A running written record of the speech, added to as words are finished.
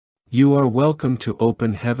You are welcome to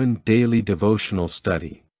Open Heaven Daily Devotional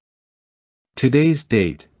Study. Today's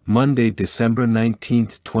date, Monday, December 19,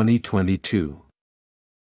 2022.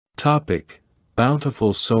 Topic: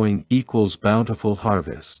 Bountiful sowing equals bountiful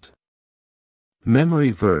harvest.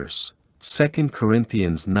 Memory verse, 2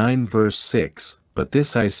 Corinthians 9 verse 6, But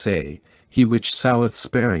this I say, he which soweth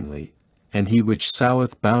sparingly, and he which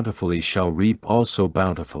soweth bountifully shall reap also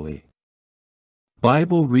bountifully.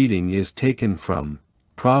 Bible reading is taken from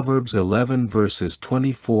Proverbs 11 verses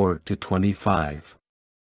 24 to 25.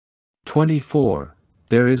 24.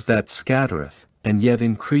 There is that scattereth, and yet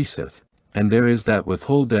increaseth, and there is that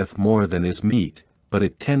withholdeth more than is meet, but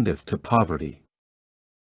it tendeth to poverty.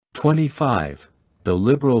 25. The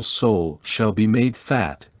liberal soul shall be made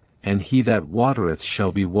fat, and he that watereth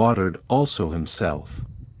shall be watered also himself.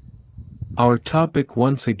 Our topic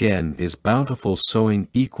once again is bountiful sowing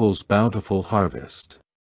equals bountiful harvest.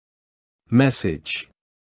 Message.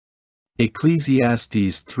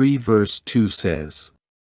 Ecclesiastes 3 verse 2 says,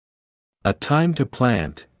 A time to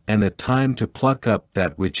plant, and a time to pluck up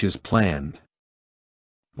that which is planned.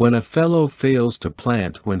 When a fellow fails to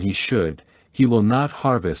plant when he should, he will not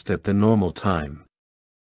harvest at the normal time.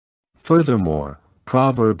 Furthermore,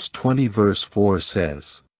 Proverbs 20 verse 4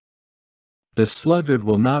 says, The sluggard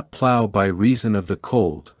will not plow by reason of the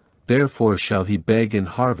cold, therefore shall he beg in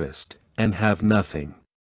harvest, and have nothing.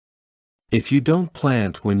 If you don't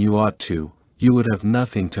plant when you ought to, you would have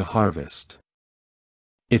nothing to harvest.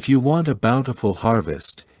 If you want a bountiful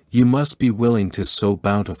harvest, you must be willing to sow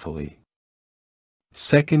bountifully.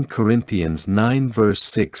 2 Corinthians 9 verse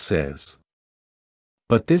 6 says,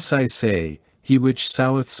 But this I say, he which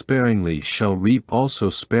soweth sparingly shall reap also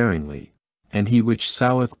sparingly, and he which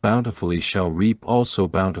soweth bountifully shall reap also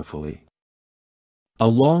bountifully. A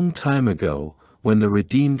long time ago, when the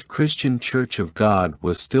Redeemed Christian Church of God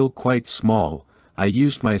was still quite small, I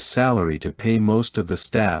used my salary to pay most of the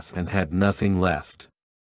staff and had nothing left.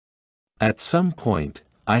 At some point,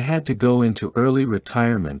 I had to go into early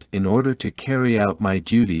retirement in order to carry out my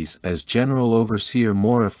duties as general overseer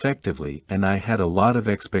more effectively, and I had a lot of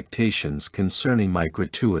expectations concerning my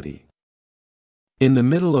gratuity. In the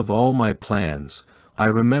middle of all my plans, I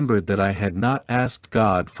remembered that I had not asked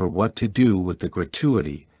God for what to do with the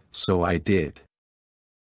gratuity, so I did.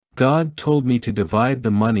 God told me to divide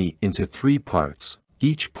the money into 3 parts,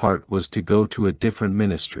 each part was to go to a different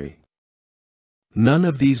ministry. None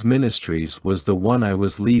of these ministries was the one I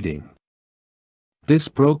was leading. This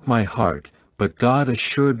broke my heart, but God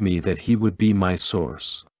assured me that He would be my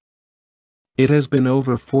source. It has been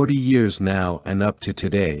over 40 years now, and up to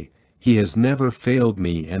today, He has never failed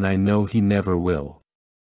me, and I know He never will.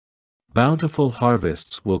 Bountiful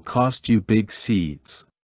harvests will cost you big seeds.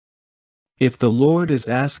 If the Lord is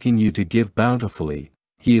asking you to give bountifully,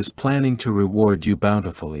 He is planning to reward you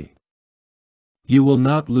bountifully. You will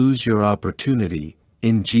not lose your opportunity,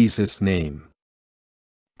 in Jesus' name.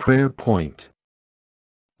 Prayer point.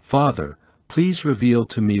 Father, please reveal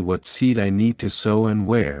to me what seed I need to sow and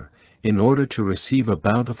where, in order to receive a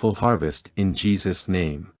bountiful harvest in Jesus'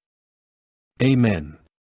 name. Amen.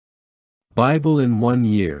 Bible in 1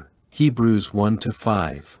 year, Hebrews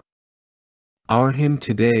 1-5. Our hymn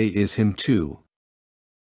today is hymn 2.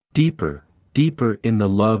 Deeper, deeper in the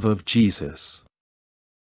love of Jesus.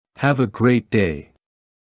 Have a great day.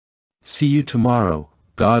 See you tomorrow.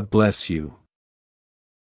 God bless you.